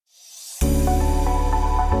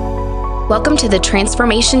Welcome to the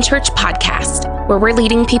Transformation Church podcast, where we're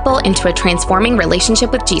leading people into a transforming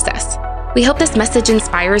relationship with Jesus. We hope this message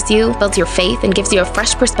inspires you, builds your faith, and gives you a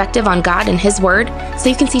fresh perspective on God and His Word so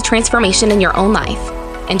you can see transformation in your own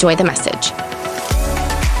life. Enjoy the message.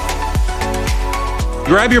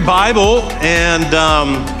 Grab your Bible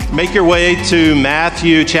and make your way to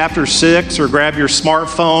Matthew chapter 6, or grab your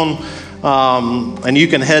smartphone and you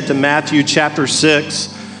can head to Matthew chapter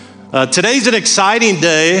 6. Today's an exciting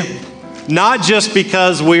day, not just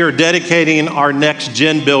because we are dedicating our next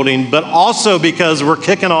gen building, but also because we're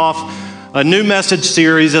kicking off a new message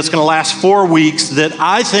series that's going to last 4 weeks that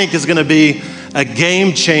I think is going to be a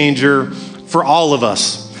game changer for all of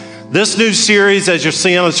us. This new series, as you'll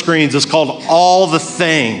see on the screens, is called All the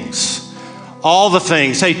Things. All the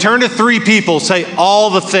Things. Hey, turn to 3 people, say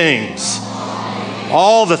all the things.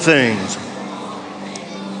 All the things.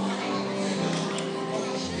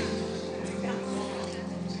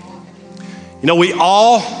 You know, we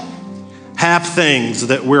all have things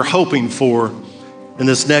that we're hoping for in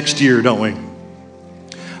this next year, don't we?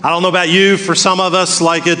 I don't know about you, for some of us,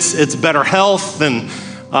 like it's better health, and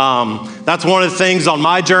that's one of the things on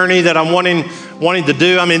my journey that I'm wanting to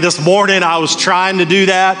do. I mean, this morning I was trying to do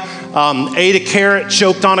that, ate a carrot,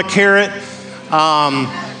 choked on a carrot. The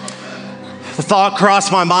thought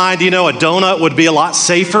crossed my mind, you know, a donut would be a lot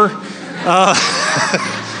safer.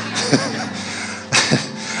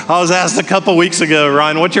 I was asked a couple weeks ago,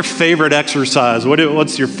 Ryan, what's your favorite exercise?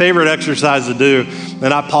 What's your favorite exercise to do?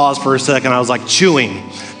 And I paused for a second. I was like, chewing.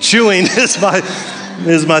 Chewing is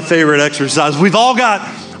my favorite exercise. We've all got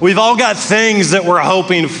things that we're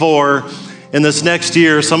hoping for in this next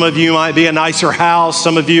year. Some of you might be a nicer house.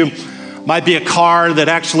 Some of you might be a car that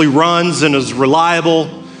actually runs and is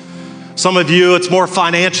reliable. Some of you, it's more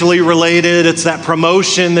financially related. It's that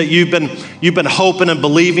promotion that you've been hoping and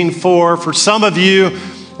believing for. For some of you,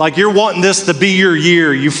 like you're wanting this to be your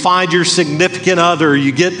year. You find your significant other.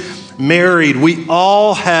 You get married. We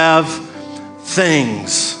all have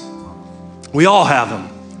things. We all have them.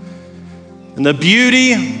 And the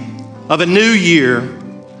beauty of a new year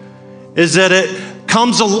is that it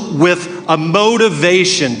comes with a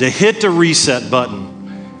motivation to hit the reset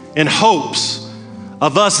button in hopes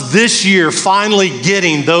of us this year finally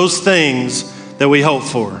getting those things that we hope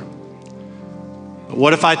for. But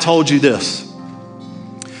what if I told you this?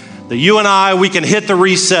 That you and I, we can hit the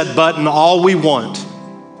reset button all we want.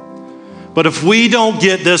 But if we don't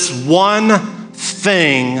get this one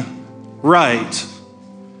thing right,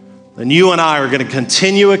 then you and I are going to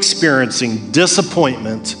continue experiencing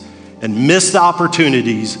disappointment and missed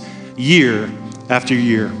opportunities year after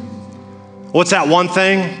year. What's that one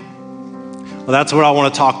thing? Well, that's what I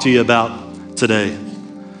want to talk to you about today.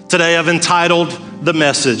 Today I've entitled the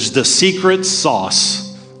message, The Secret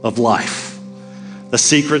Sauce of Life. The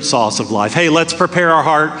secret sauce of life. Hey, let's prepare our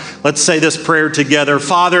heart. Let's say this prayer together.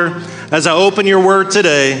 Father, as I open your word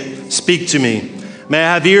today, speak to me. May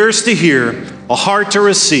I have ears to hear, a heart to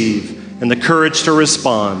receive, and the courage to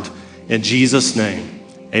respond. In Jesus' name,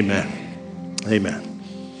 amen. Amen.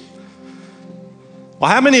 Well,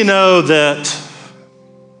 how many know that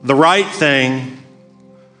the right thing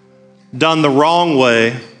done the wrong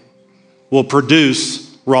way will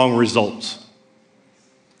produce wrong results?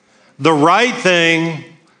 The right thing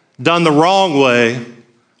done the wrong way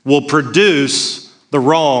will produce the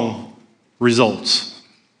wrong results.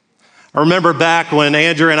 I remember back when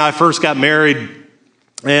Andrew and I first got married,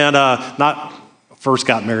 and not first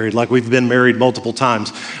got married, like we've been married multiple times.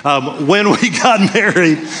 When we got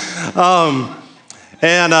married,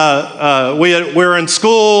 we were in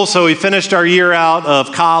school, so we finished our year out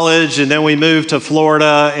of college, and then we moved to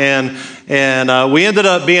Florida, and we ended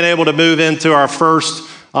up being able to move into our first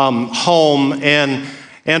home, and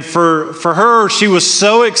for her, she was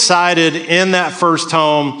so excited in that first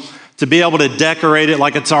home to be able to decorate it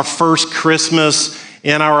like it's our first Christmas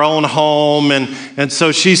in our own home, and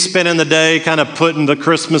so she's spending the day kind of putting the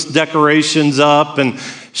Christmas decorations up, and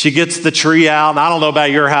she gets the tree out. And I don't know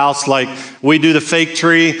about your house, like we do the fake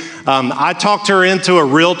tree. I talked her into a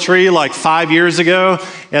real tree like 5 years ago,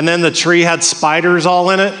 and then the tree had spiders all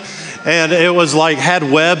in it. And it was like, had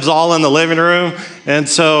webs all in the living room. And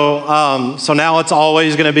so now it's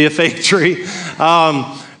always going to be a fake tree.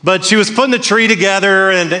 But she was putting the tree together,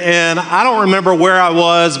 and I don't remember where I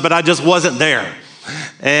was, but I just wasn't there.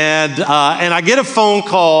 And I get a phone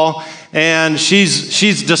call, and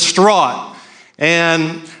she's distraught.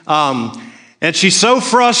 And she's so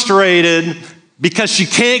frustrated because she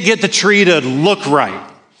can't get the tree to look right.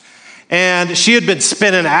 And she had been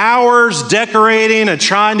spending hours decorating and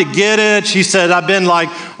trying to get it. She said, I've been like,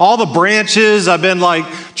 all the branches, I've been like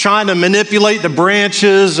trying to manipulate the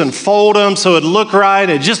branches and fold them so it'd look right.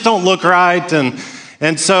 It just don't look right.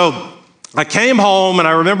 And so I came home and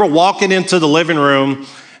I remember walking into the living room,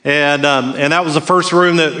 and that was the first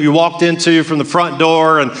room that you walked into from the front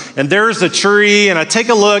door. And there's the tree, and I take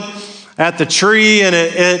a look at the tree,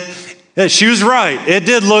 and she was right. It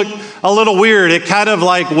did look a little weird. It kind of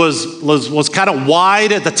like was kind of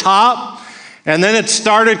wide at the top, and then it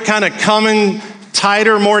started kind of coming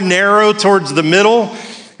tighter, more narrow towards the middle,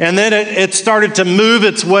 and then it started to move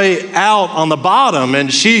its way out on the bottom.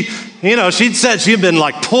 And she'd said she'd been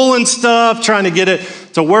like pulling stuff, trying to get it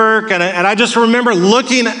to work, and I just remember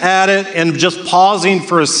looking at it and just pausing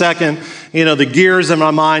for a second, the gears in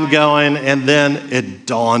my mind going, and then it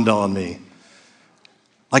dawned on me.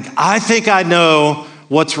 Like, I think I know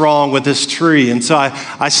what's wrong with this tree. And so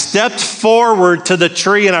I stepped forward to the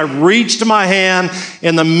tree, and I reached my hand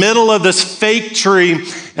in the middle of this fake tree,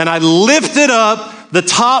 and I lifted up the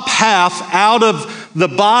top half out of the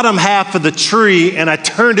bottom half of the tree, and I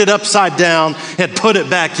turned it upside down and put it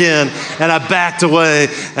back in, and I backed away,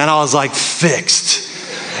 and I was like, fixed.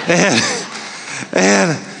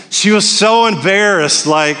 And she was so embarrassed,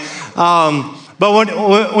 but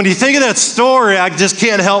when you think of that story, I just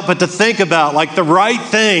can't help but to think about like the right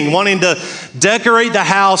thing, wanting to decorate the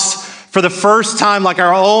house for the first time, like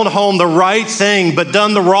our own home, the right thing, but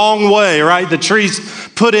done the wrong way, right? The tree's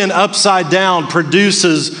put in upside down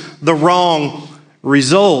produces the wrong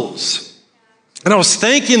results. And I was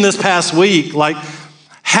thinking this past week, like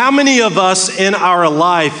how many of us in our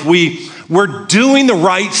life, we're doing the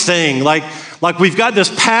right thing, like we've got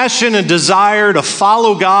this passion and desire to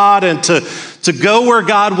follow God and to go where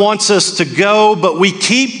God wants us to go, but we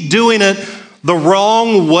keep doing it the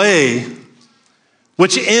wrong way,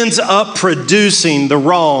 which ends up producing the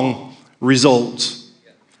wrong results.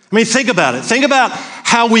 I mean, think about it. Think about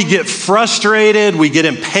how we get frustrated, we get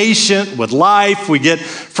impatient with life, we get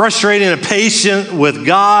frustrated and impatient with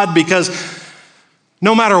God, because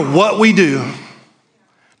no matter what we do,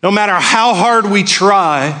 no matter how hard we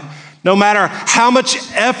try, no matter how much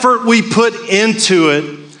effort we put into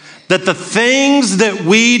it, that the things that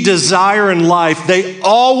we desire in life, they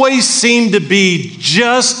always seem to be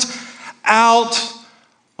just out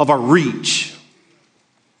of our reach.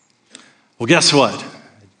 Well, guess what?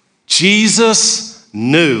 Jesus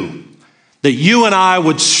knew that you and I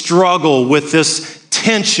would struggle with this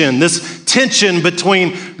tension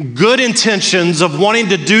between good intentions of wanting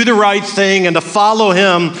to do the right thing and to follow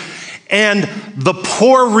Him, and the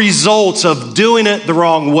poor results of doing it the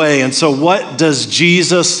wrong way. And so what does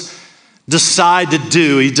Jesus decide to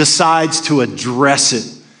do? He decides to address it.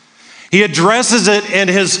 He addresses it in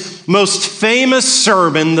his most famous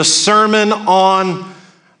sermon, the Sermon on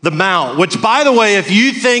the Mount, which, by the way, if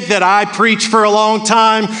you think that I preach for a long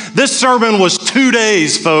time, this sermon was 2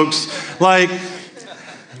 days, folks, like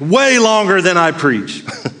way longer than I preach.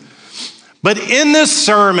 But in this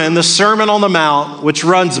sermon, the Sermon on the Mount, which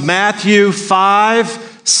runs Matthew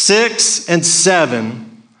 5, 6, and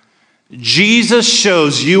 7, Jesus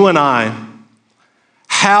shows you and I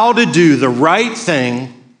how to do the right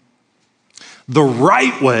thing, the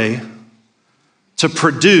right way, to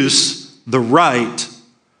produce the right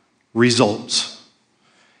results.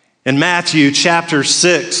 In Matthew chapter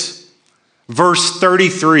 6, verse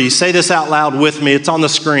 33, say this out loud with me, it's on the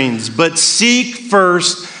screens. But seek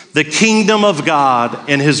first the kingdom of God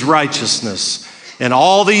and His righteousness, and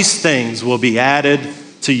all these things will be added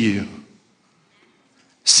to you.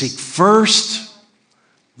 Seek first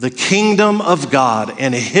the kingdom of God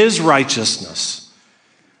and His righteousness,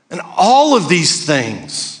 and all of these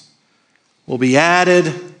things will be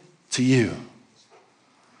added to you.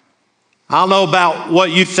 I don't know about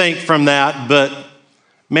what you think from that, but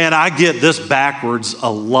man, I get this backwards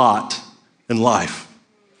a lot in life.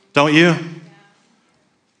 Don't you?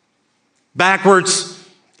 Backwards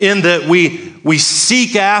in that we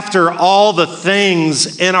seek after all the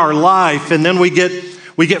things in our life, and then we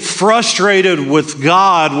get frustrated with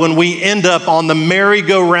God when we end up on the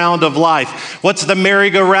merry-go-round of life. What's the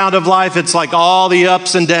merry-go-round of life? It's like all the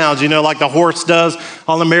ups and downs, like the horse does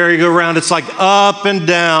on the merry-go-round. It's like up and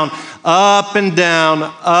down, up and down,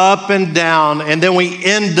 up and down, and then we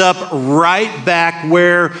end up right back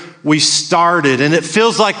where we started. And it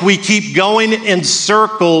feels like we keep going in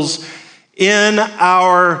circles in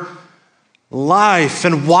our life.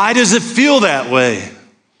 And why does it feel that way?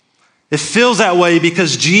 It feels that way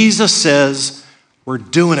because Jesus says we're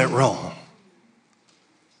doing it wrong.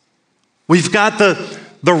 We've got the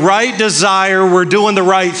the right desire, we're doing the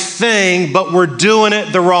right thing, but we're doing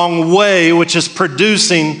it the wrong way, which is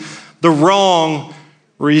producing the wrong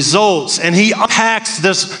results. And he unpacks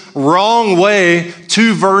this wrong way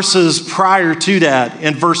 2 verses prior to that.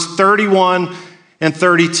 In verse 31 and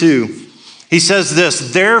 32, he says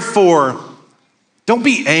this, "Therefore, don't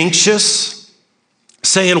be anxious,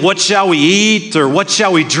 saying, what shall we eat, or what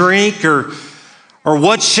shall we drink, or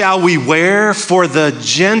what shall we wear? For the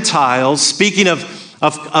Gentiles," speaking of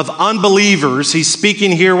unbelievers, he's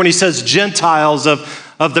speaking here when he says Gentiles,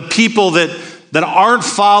 of the people that aren't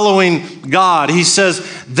following God. He says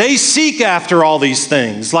they seek after all these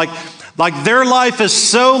things. Like their life is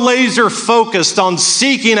so laser focused on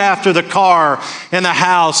seeking after the car and the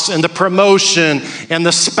house and the promotion and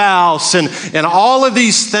the spouse and all of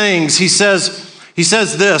these things. He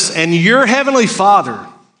says this, "And your heavenly Father,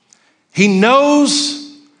 he knows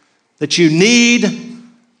that you need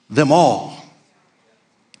them all."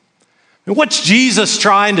 And what's Jesus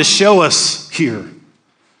trying to show us here?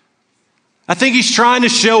 I think he's trying to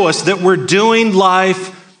show us that we're doing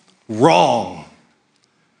life wrong.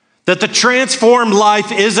 That the transformed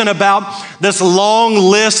life isn't about this long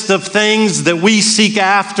list of things that we seek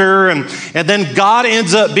after, and then God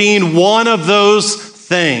ends up being one of those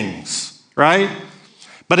things, right?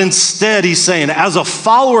 But instead, he's saying, as a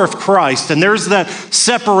follower of Christ, and there's that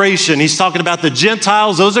separation. He's talking about the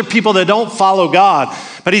Gentiles. Those are people that don't follow God.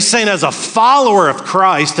 But he's saying, as a follower of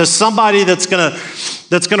Christ, as somebody that's going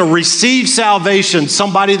to receive salvation,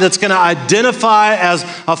 somebody that's going to identify as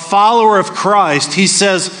a follower of Christ, he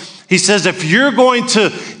says, if you're going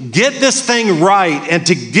to get this thing right and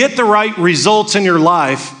to get the right results in your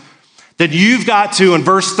life, then you've got to, in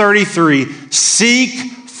verse 33, seek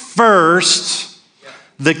first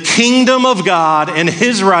the kingdom of God and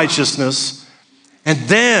his righteousness, and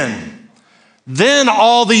then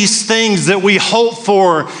all these things that we hope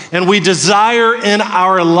for and we desire in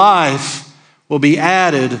our life will be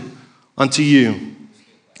added unto you.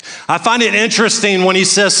 I find it interesting when he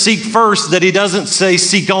says seek first that he doesn't say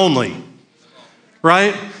seek only,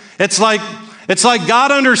 right? It's like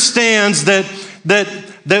God understands that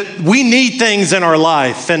we need things in our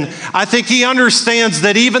life. And I think he understands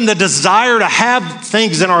that even the desire to have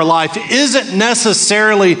things in our life isn't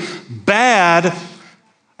necessarily bad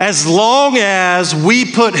as long as we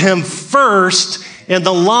put him first in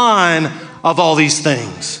the line of all these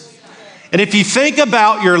things. And if you think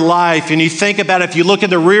about your life and you think about if you look in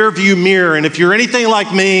the rear view mirror, and if you're anything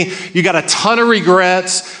like me, you got a ton of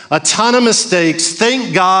regrets, a ton of mistakes.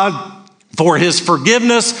 Thank God for his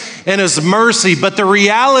forgiveness and his mercy. But the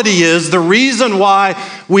reality is the reason why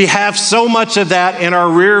we have so much of that in our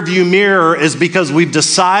rear view mirror is because we've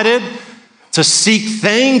decided to seek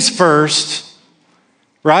things first,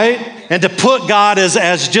 right? And to put God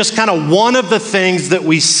as just kind of one of the things that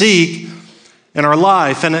we seek in our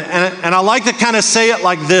life. And I like to kind of say it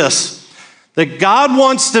like this, that God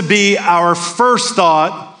wants to be our first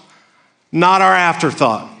thought, not our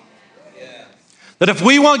afterthought. That if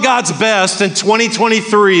we want God's best in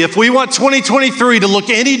 2023, if we want 2023 to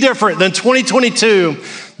look any different than 2022,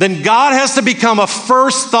 then God has to become a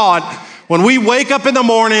first thought. When we wake up in the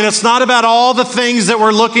morning, it's not about all the things that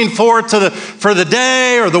we're looking forward to for the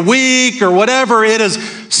day or the week or whatever. It is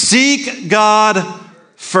seek God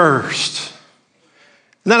first.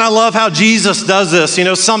 And then I love how Jesus does this. You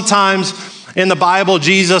know, sometimes in the Bible,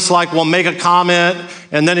 Jesus will make a comment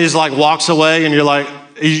and then he's walks away and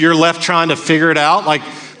you're left trying to figure it out. Like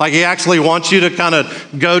he actually wants you to kind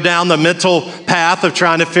of go down the mental path of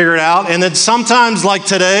trying to figure it out. And then sometimes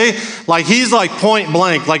today, he's point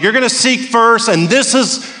blank. You're going to seek first, and this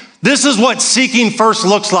is what seeking first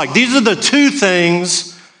looks like. These are the two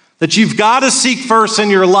things that you've got to seek first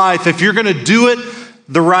in your life if you're going to do it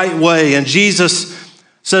the right way. And Jesus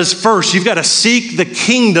says first, you've got to seek the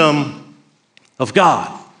kingdom of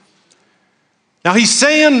God. Now he's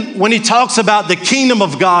saying, when he talks about the kingdom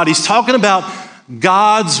of God, he's talking about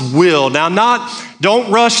God's will. Now,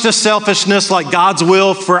 don't rush to selfishness like God's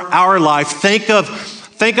will for our life. Think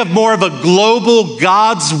of more of a global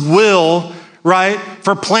God's will, right?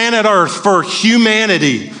 For planet Earth, for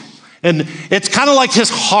humanity. And it's kind of like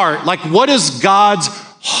his heart. What is God's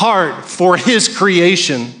heart for his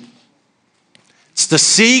creation? It's to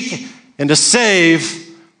seek and to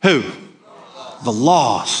save who? The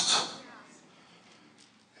lost.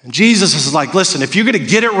 And Jesus is listen, if you're going to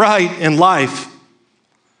get it right in life,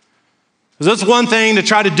 because it's one thing to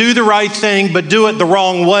try to do the right thing, but do it the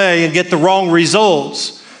wrong way and get the wrong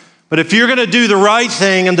results. But if you're going to do the right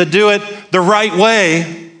thing and to do it the right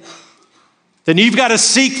way, then you've got to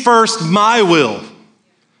seek first my will.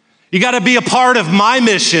 You got to be a part of my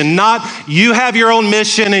mission, not you have your own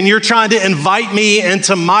mission and you're trying to invite me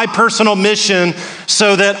into my personal mission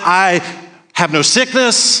so that I have no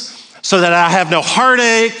sickness, so that I have no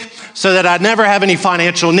heartache, so that I never have any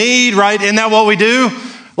financial need, right? Isn't that what we do?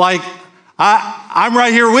 Like, I'm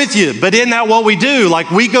right here with you, but isn't that what we do? Like,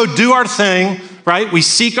 we go do our thing, right? We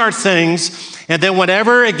seek our things. And then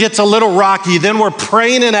whenever it gets a little rocky, then we're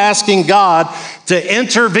praying and asking God to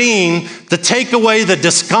intervene, to take away the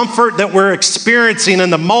discomfort that we're experiencing in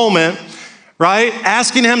the moment, right?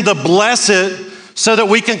 Asking him to bless it so that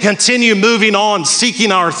we can continue moving on,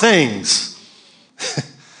 seeking our things.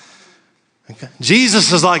 Okay.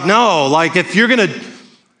 Jesus is like, no, like if you're gonna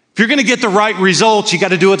get the right results, you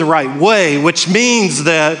got to do it the right way, which means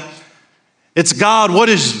that it's God, what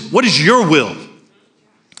is your will?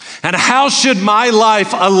 And how should my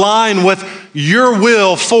life align with your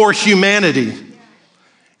will for humanity?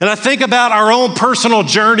 And I think about our own personal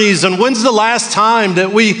journeys, and when's the last time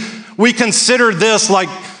that we considered this like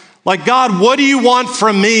God, what do you want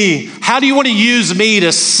from me? How do you want to use me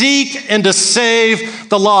to seek and to save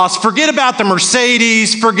the lost? Forget about the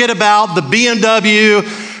Mercedes, forget about the BMW,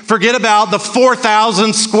 forget about the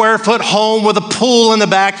 4,000 square foot home with a pool in the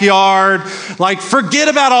backyard. Like, forget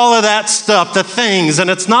about all of that stuff, the things. And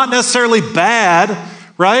it's not necessarily bad,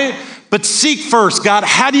 right? But seek first, God,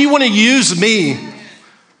 how do you want to use me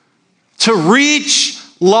to reach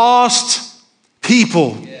lost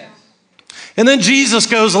people? And then Jesus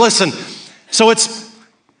goes, listen, so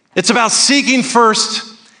it's about seeking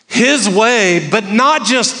first his way, but not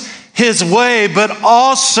just his way, but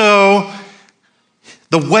also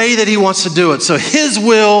the way that he wants to do it. So his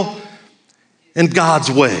will and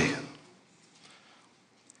God's way.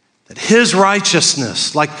 That his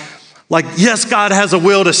righteousness, like yes, God has a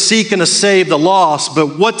will to seek and to save the lost,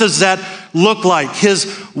 but what does that look like?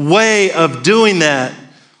 His way of doing that.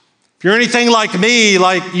 If you're anything like me,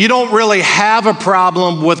 like you don't really have a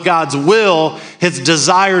problem with God's will, his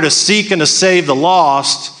desire to seek and to save the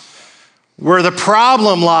lost. Where the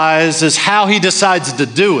problem lies is how he decides to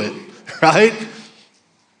do it, right?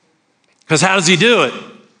 Because how does he do it?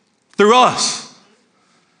 Through us,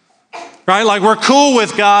 right? Like we're cool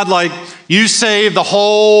with God, like you save the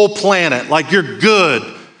whole planet, like you're good.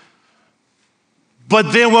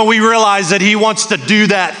 But then when we realize that he wants to do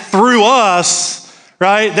that through us,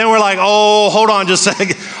 right? Then we're like, oh, hold on just a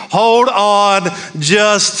second. Hold on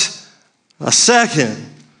just a second.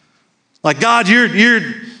 Like God,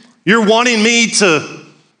 you're wanting me to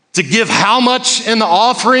give how much in the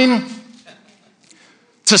offering?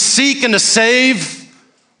 To seek and to save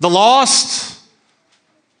the lost?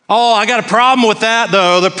 Oh, I got a problem with that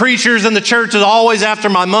though. The preachers in the church is always after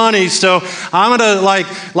my money. So I'm gonna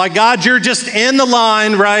like God, you're just in the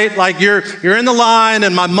line, right? Like you're in the line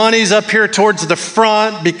and my money's up here towards the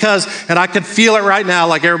front because, and I can feel it right now,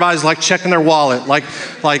 like everybody's like checking their wallet, like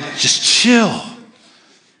just chill.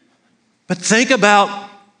 But think about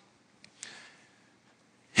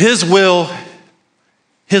his will,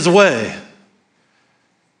 his way.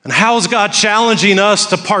 And how is God challenging us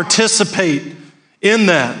to participate in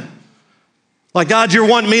that? Like, God, you're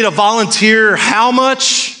wanting me to volunteer how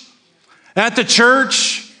much at the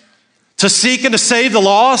church to seek and to save the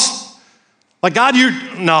lost? Like, God, you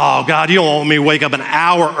don't want me to wake up an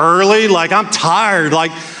hour early. Like, I'm tired. Like,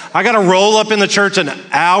 I got to roll up in the church an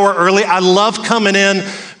hour early. I love coming in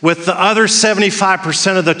with the other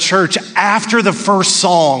 75% of the church after the first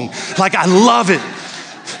song. Like, I love it.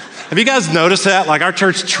 Have you guys noticed that? Like our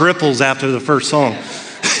church triples after the first song.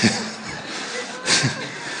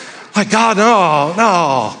 Like, God,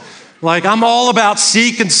 no. Like I'm all about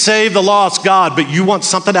seek and save the lost, God, but you want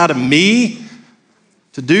something out of me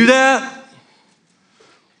to do that?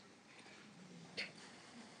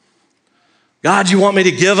 God, you want me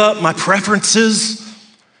to give up my preferences,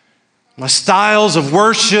 my styles of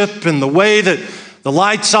worship and the way that the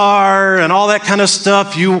lights are and all that kind of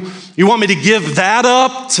stuff. You want me to give that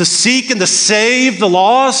up to seek and to save the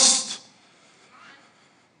lost?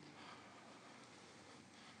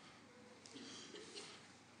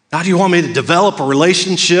 God, you want me to develop a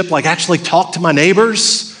relationship, like actually talk to my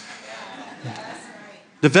neighbors?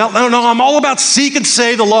 No, I'm all about seek and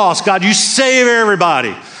save the lost. God, you save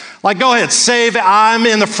everybody. Like, go ahead, save. I'm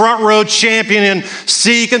in the front row champion and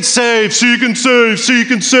seek and save, seek and save,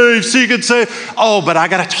 seek and save, seek and save. Oh, but I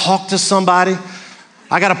got to talk to somebody.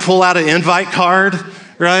 I got to pull out an invite card,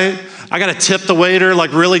 right? I got to tip the waiter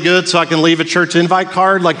like really good so I can leave a church invite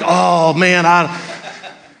card. Like, oh man,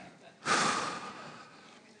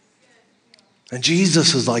 And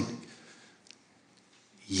Jesus is like,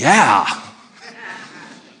 yeah.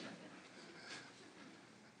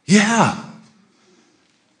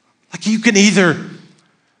 Like you can either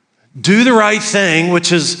do the right thing,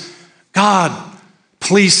 which is, God,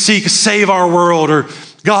 please save our world, or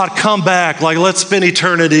God, come back, like let's spend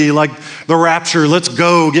eternity, like the rapture, let's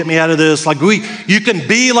go, get me out of this. Like you can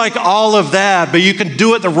be like all of that, but you can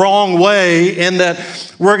do it the wrong way in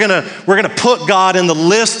that we're gonna put God in the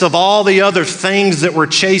list of all the other things that we're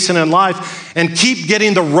chasing in life and keep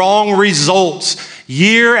getting the wrong results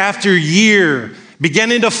year after year,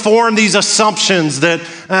 beginning to form these assumptions that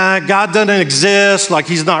God doesn't exist, like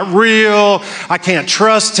he's not real, I can't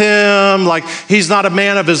trust him, like he's not a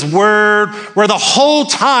man of his word, where the whole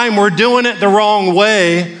time we're doing it the wrong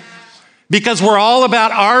way because we're all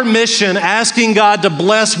about our mission, asking God to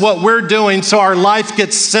bless what we're doing so our life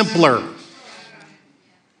gets simpler.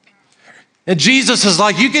 And Jesus is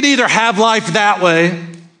like, you can either have life that way,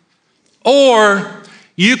 or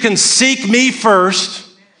you can seek me first,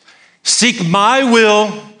 seek my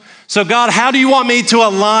will. So God, how do you want me to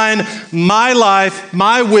align my life,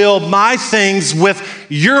 my will, my things with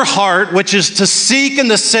your heart, which is to seek and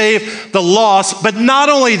to save the lost? But not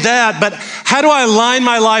only that, but how do I align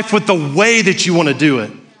my life with the way that you want to do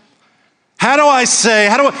it? How do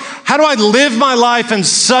I live my life in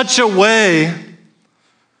such a way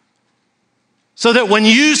so that when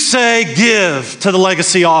you say give to the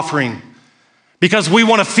legacy offering, because we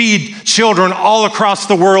want to feed children all across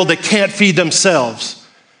the world that can't feed themselves.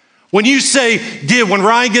 When you say give, when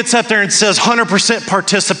Ryan gets up there and says 100%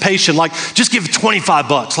 participation, like just give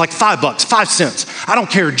 $25, like $5, 5 cents. I don't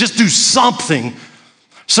care, just do something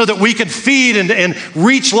so that we can feed and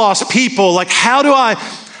reach lost people. Like how do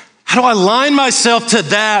I line myself to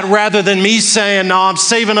that rather than me saying, no, I'm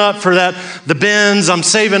saving up for that, the bins, I'm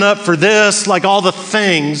saving up for this, like all the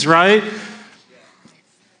things, right?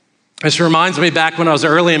 This reminds me back when I was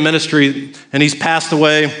early in ministry and he's passed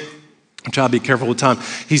away. I'm trying to be careful with time.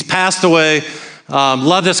 He's passed away.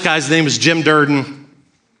 Love this guy's name is Jim Durden.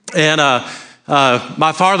 And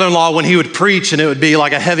my father-in-law, when he would preach and it would be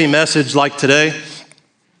like a heavy message like today,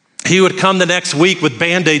 he would come the next week with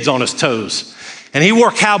Band-Aids on his toes. And he wore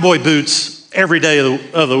cowboy boots every day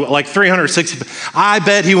of the like 360. I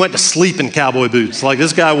bet he went to sleep in cowboy boots. Like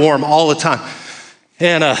this guy wore them all the time.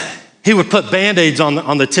 And he would put Band-Aids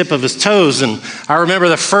on the tip of his toes. And I remember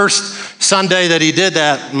the first Sunday that he did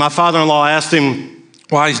that, my father-in-law asked him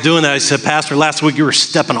why he's doing that. He said, Pastor, last week you were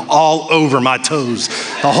stepping all over my toes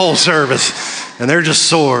the whole service. And they're just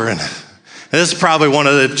sore. And this is probably one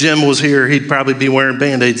of the, if Jim was here, he'd probably be wearing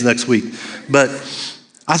Band-Aids next week. But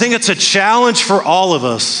I think it's a challenge for all of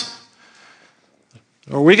us.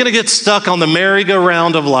 Are we going to get stuck on the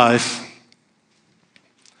merry-go-round of life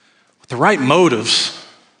with the right motives?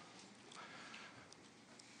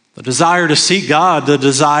 The desire to seek God, the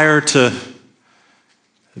desire to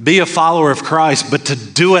be a follower of Christ, but to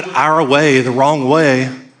do it our way, the wrong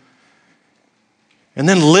way, and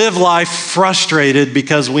then live life frustrated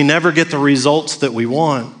because we never get the results that we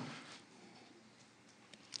want.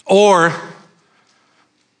 Or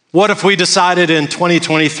what if we decided in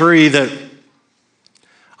 2023 that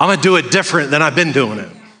I'm going to do it different than I've been doing it?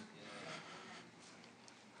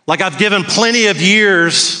 Like I've given plenty of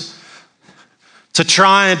years to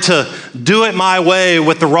trying to do it my way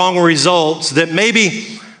with the wrong results, that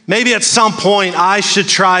maybe at some point I should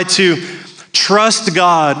try to trust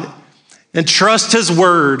God and trust his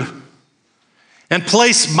word and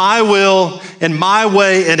place my will and my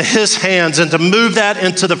way in his hands and to move that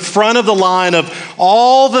into the front of the line of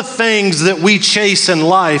all the things that we chase in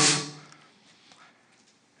life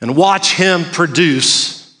and watch him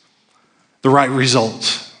produce the right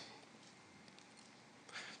results.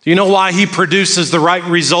 Do you know why he produces the right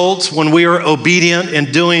results when we are obedient in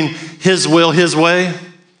doing his will, his way?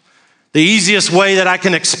 The easiest way that I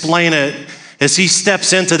can explain it is he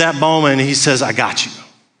steps into that moment and he says, I got you.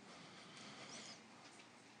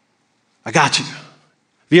 I got you. Have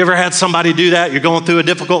you ever had somebody do that? You're going through a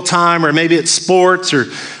difficult time, or maybe it's sports, or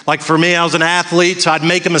like for me, I was an athlete, so I'd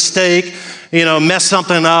make a mistake, mess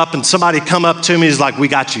something up, and somebody come up to me, he's like, we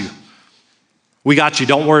got you. We got you.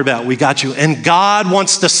 Don't worry about it. We got you. And God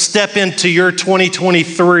wants to step into your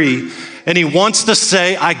 2023 and he wants to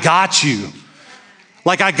say, I got you.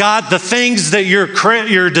 Like I got the things that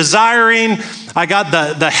you're desiring. I got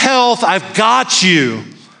the health. I've got you.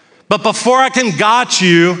 But before I can got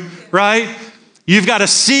you, right, you've got to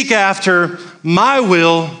seek after my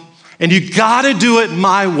will and you got to do it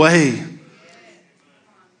my way.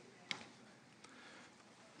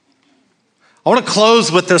 I want to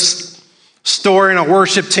close with this story, and our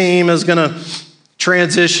worship team is going to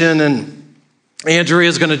transition, and Andrea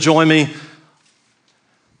is going to join me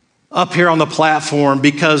up here on the platform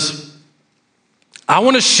because I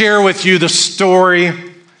want to share with you the story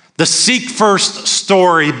the Seek First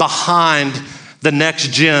story behind the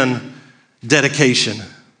Next Gen dedication.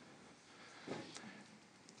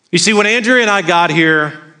 You see, when Andrea and I got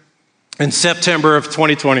here in September of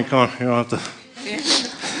 2020, come on, you don't have to.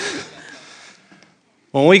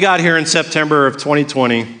 When we got here in September of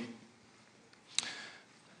 2020,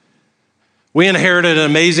 we inherited an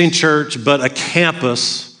amazing church, but a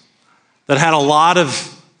campus that had a lot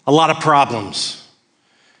of problems,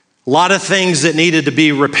 a lot of things that needed to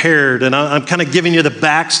be repaired. And I'm kind of giving you the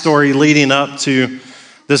backstory leading up to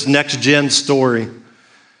this Next Gen story.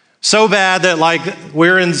 So bad that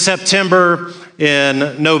we're in September,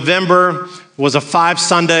 in November was a 5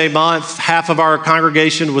 Sunday month. Half of our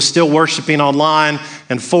congregation was still worshiping online,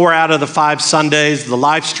 and 4 out of the 5 Sundays, the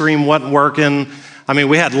live stream wasn't working. I mean,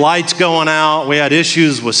 we had lights going out. We had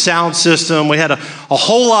issues with sound system. We had a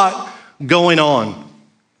whole lot going on.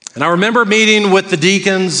 And I remember meeting with the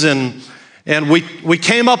deacons, and we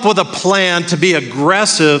came up with a plan to be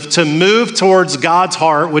aggressive, to move towards God's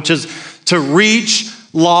heart, which is to reach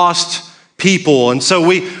lost people. And so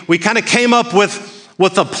we kind of came up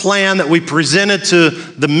with a plan that we presented to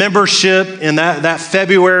the membership in that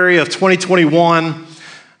February of 2021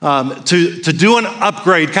 to do an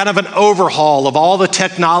upgrade, kind of an overhaul of all the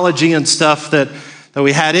technology and stuff that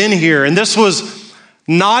we had in here. And this was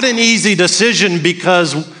not an easy decision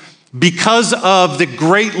because of the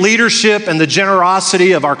great leadership and the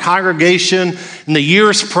generosity of our congregation in the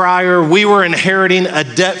years prior. We were inheriting a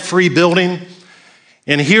debt-free building.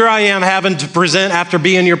 And here I am having to present, after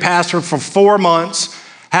being your pastor for 4 months,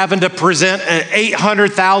 having to present an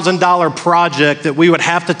 $800,000 project that we would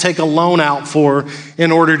have to take a loan out for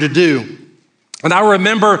in order to do. And I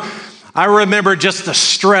remember just the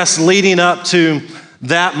stress leading up to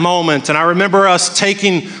that moment. And I remember us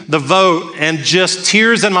taking the vote and just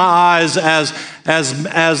tears in my eyes as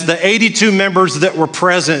the 82 members that were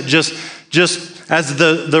present, just as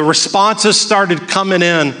the responses started coming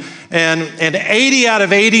in. And 80 out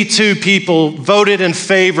of 82 people voted in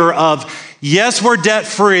favor of, yes, we're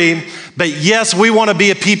debt-free, but yes, we want to be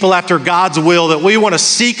a people after God's will, that we want to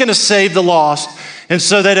seek and to save the lost. And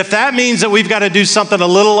so that if that means that we've got to do something a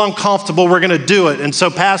little uncomfortable, we're going to do it. And so,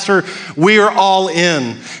 Pastor, we are all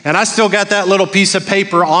in. And I still got that little piece of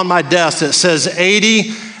paper on my desk that says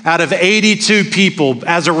 80 out of 82 people,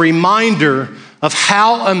 as a reminder of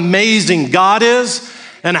how amazing God is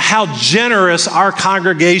and how generous our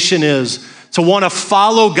congregation is to want to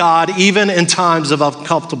follow God even in times of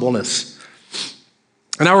uncomfortableness.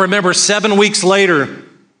 And I remember 7 weeks later,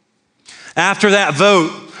 after that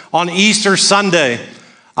vote on Easter Sunday,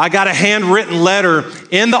 I got a handwritten letter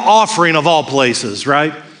in the offering of all places,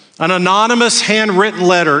 right? An anonymous handwritten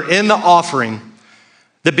letter in the offering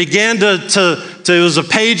that began it was a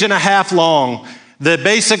page and a half long. That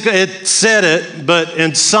basically, it said it, but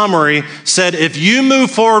in summary, said, if you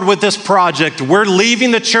move forward with this project, we're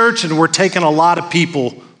leaving the church and we're taking a lot of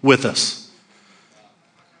people with us.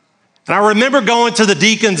 And I remember going to the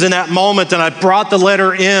deacons in that moment, and I brought the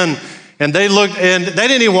letter in, and they looked, and they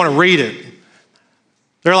didn't even want to read it.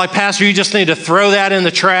 They're like, Pastor, you just need to throw that in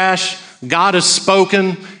the trash. God has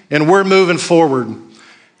spoken, and we're moving forward.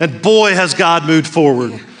 And boy, has God moved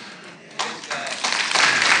forward.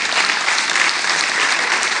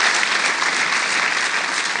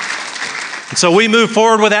 So we move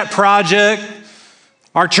forward with that project.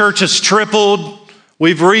 Our church has tripled.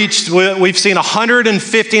 We've seen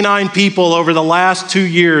 159 people over the last 2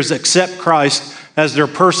 years accept Christ as their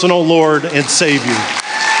personal Lord and Savior.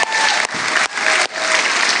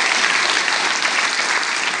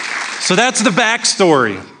 So that's the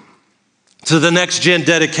backstory to the Next Gen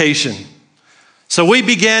dedication. So we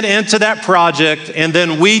began into that project, and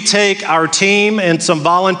then we take our team and some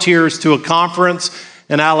volunteers to a conference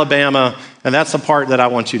in Alabama, and that's the part that I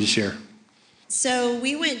want you to share. So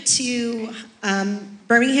we went to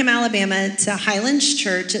Birmingham, Alabama, to Highlands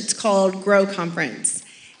Church. It's called Grow Conference,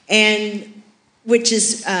 and which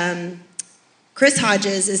is Chris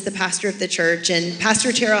Hodges is the pastor of the church, and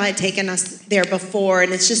Pastor Terrell had taken us there before,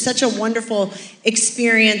 and it's just such a wonderful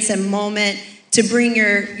experience and moment to bring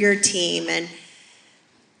your team.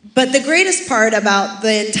 But the greatest part about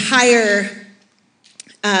the entire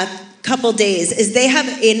couple days is they have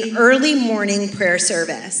an early morning prayer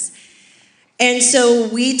service. And so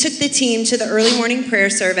we took the team to the early morning prayer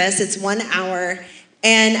service. It's 1 hour.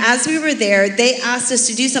 And as we were there, they asked us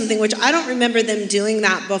to do something, which I don't remember them doing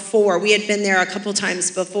that before. We had been there a couple times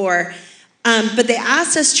before. But they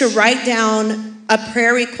asked us to write down a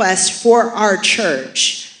prayer request for our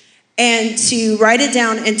church and to write it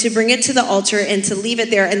down and to bring it to the altar and to leave it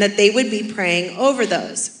there, and that they would be praying over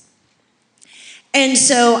those. And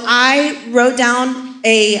so I wrote down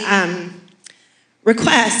a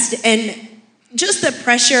request, and just the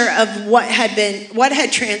pressure of what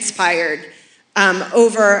had transpired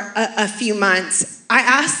over a few months, I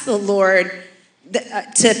asked the Lord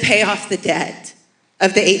to pay off the debt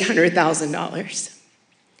of the $800,000.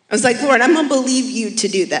 I was like, Lord, I'm going to believe you to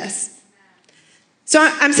do this. So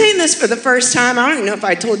I'm saying this for the first time. I don't even know if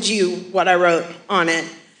I told you what I wrote on it,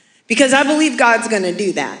 because I believe God's going to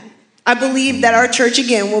do that. I believe that our church,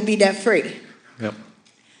 again, will be debt-free. Yep.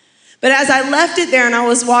 But as I left it there and I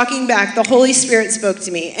was walking back, the Holy Spirit spoke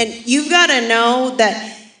to me. And you've got to know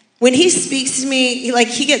that when he speaks to me,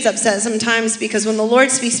 he gets upset sometimes, because when the Lord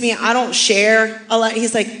speaks to me, I don't share a lot.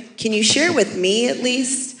 He's like, can you share with me at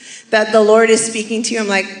least that the Lord is speaking to you? I'm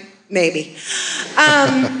like, maybe.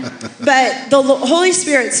 But the Holy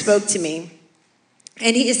Spirit spoke to me,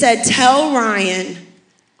 and he said, tell Ryan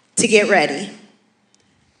to get ready,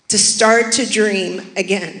 to start to dream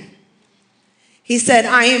again. He said,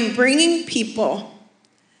 I am bringing people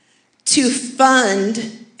to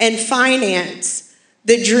fund and finance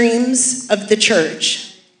the dreams of the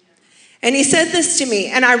church. And he said this to me,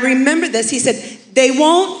 and I remember this. He said, they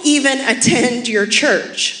won't even attend your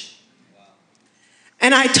church.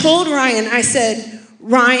 And I told Ryan, I said,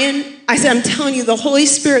 I'm telling you, the Holy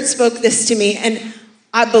Spirit spoke this to me, and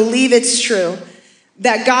I believe it's true,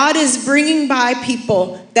 that God is bringing by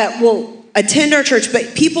people that will attend our church,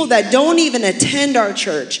 but people that don't even attend our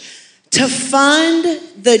church, to fund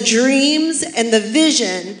the dreams and the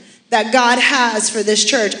vision that God has for this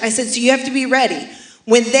church. I said, so you have to be ready.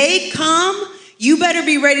 When they come, you better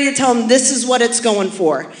be ready to tell them this is what it's going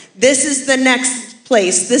for. This is the next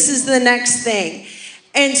place. This is the next thing.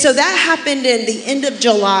 And so that happened in the end of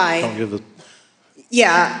July. Don't give it.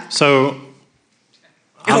 Yeah. So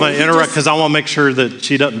I'm going to interrupt because I want to make sure that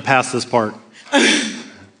she doesn't pass this part.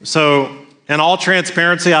 So in all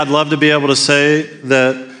transparency, I'd love to be able to say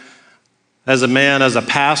that as a man, as a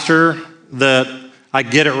pastor, that I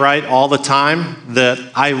get it right all the time, that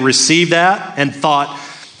I received that and thought,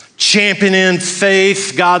 championing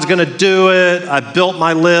faith, God's going to do it, I built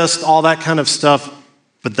my list, all that kind of stuff,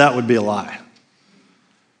 but that would be a lie.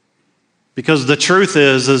 Because the truth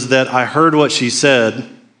is that I heard what she said,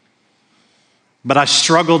 but I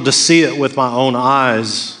struggled to see it with my own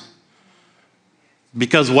eyes.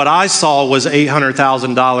 Because what I saw was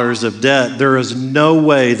 $800,000 of debt. There is no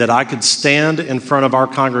way that I could stand in front of our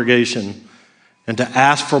congregation and to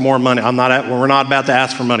ask for more money. We're not about to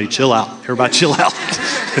ask for money. Chill out. Everybody chill out.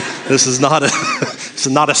 This is not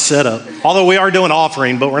a setup. Although we are doing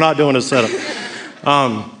offering, but we're not doing a setup.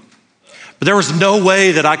 But there was no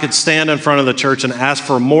way that I could stand in front of the church and ask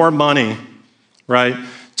for more money, right,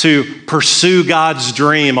 to pursue God's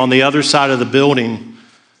dream on the other side of the building,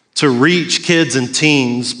 to reach kids and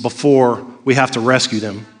teens before we have to rescue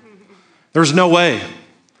them. There's no way.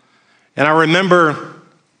 And I remember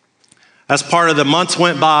as part of the months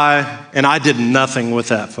went by, and I did nothing with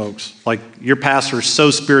that, folks. Like, your pastor is so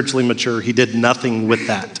spiritually mature, he did nothing with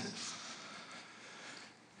that.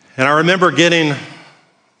 And I remember getting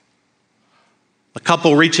a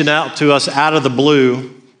couple reaching out to us out of the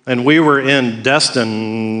blue, and we were in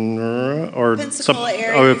Destin or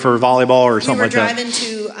for volleyball or something like that. We were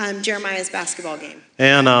driving to Jeremiah's basketball game.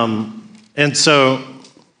 And so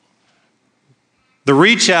the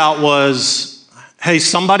reach out was, hey,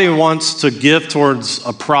 somebody wants to give towards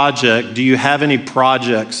a project. Do you have any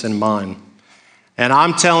projects in mind? And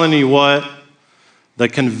I'm telling you what, the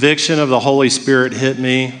conviction of the Holy Spirit hit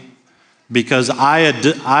me, because I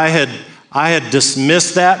had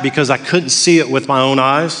dismissed that because I couldn't see it with my own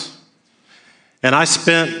eyes. And I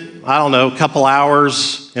spent, a couple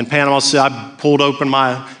hours in Panama City. I pulled open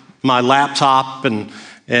my laptop and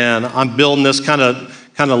I'm building this kind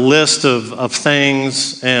of list of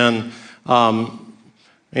things. And,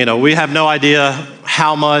 we have no idea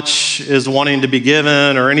how much is wanting to be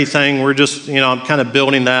given or anything. We're just, I'm kind of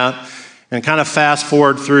building that and kind of fast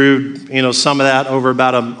forward through, some of that over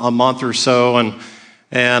about a month or so.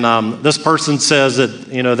 And this person says that,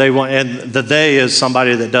 they want, and the they is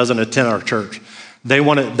somebody that doesn't attend our church. They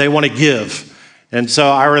want to give. And so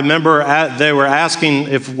I remember they were asking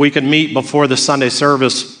if we could meet before the Sunday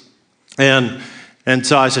service. And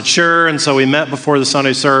so I said, sure. And so we met before the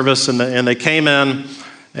Sunday service, and they came in.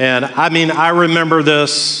 And I remember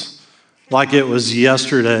this like it was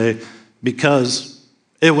yesterday, because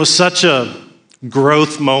it was such a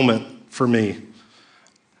growth moment for me.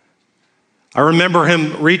 I remember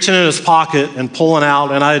him reaching in his pocket and pulling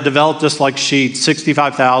out, and I had developed this sheet.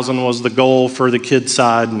 $65,000 was the goal for the kids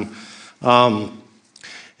side, and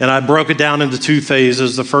I broke it down into two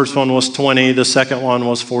phases. The first one was 20, the second one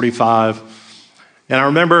was 45. And I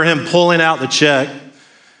remember him pulling out the check,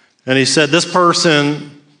 And he said, this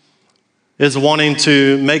person is wanting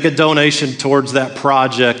to make a donation towards that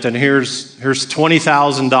project, and here's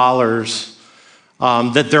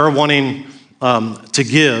 $20,000 that they're wanting to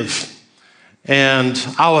give. And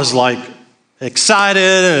I was like excited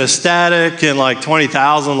and ecstatic, and like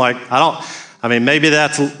 20,000, like maybe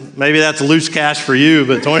that's loose cash for you,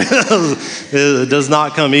 but 20,000 it does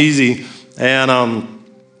not come easy. And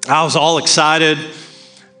I was all excited,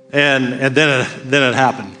 and then it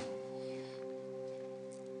happened.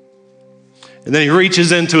 And then he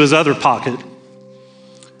reaches into his other pocket, and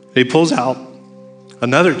he pulls out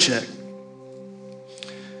another check.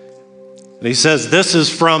 And he says, this is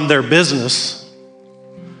from their business,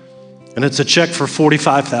 and it's a check for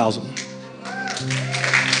 $45,000.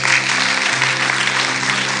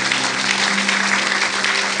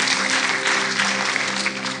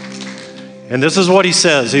 And this is what he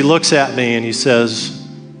says. He looks at me and he says,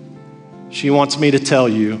 she wants me to tell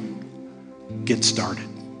you, get started.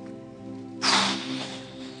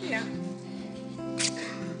 Yeah.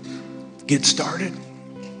 Get started.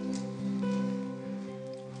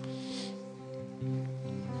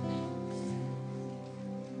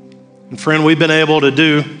 And friend, we've been able to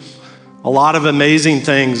do a lot of amazing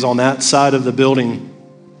things on that side of the building.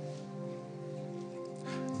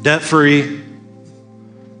 Debt-free,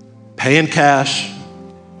 paying cash,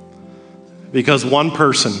 because one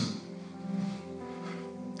person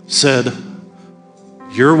said,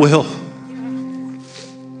 your will,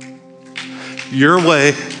 your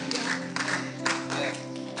way,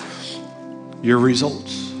 your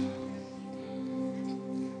results.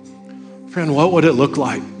 Friend, what would it look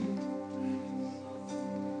like?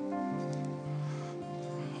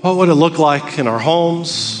 What would it look like in our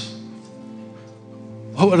homes?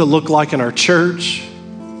 What would it look like in our church?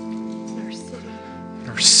 In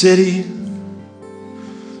our city?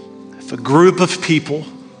 If a group of people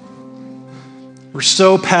were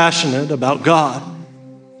so passionate about God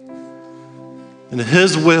and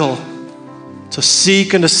His will to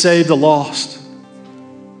seek and to save the lost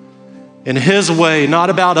in His way, not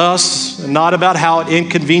about us and not about how it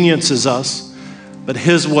inconveniences us, but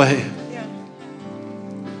His way.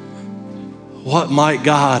 What might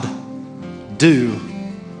God do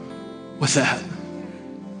with that?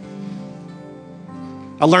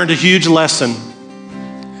 I learned a huge lesson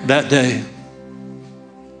that day.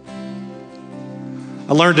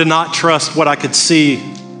 I learned to not trust what I could see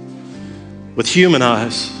with human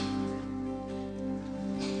eyes.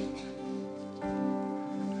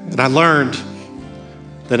 And I learned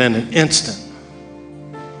that in an instant,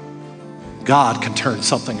 God can turn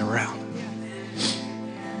something around.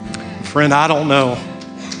 Friend, I don't know.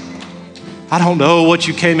 I don't know what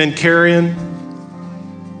you came in carrying.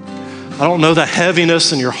 I don't know the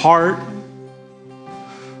heaviness in your heart.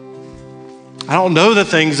 I don't know the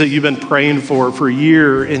things that you've been praying for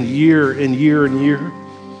year and year and year and year.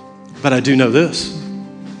 But I do know this.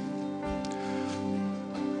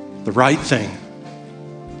 The right thing,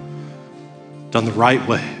 done the right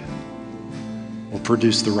way, will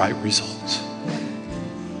produce the right results.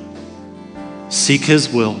 Seek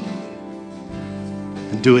His will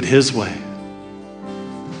and do it His way,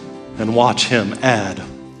 and watch Him add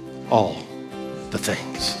all the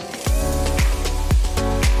things.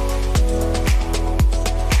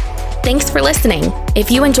 Thanks for listening.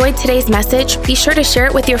 If you enjoyed today's message, be sure to share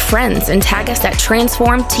it with your friends and tag us at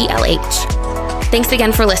TransformTLH. Thanks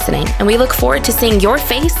again for listening, and we look forward to seeing your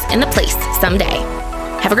face in the place someday.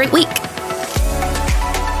 Have a great week.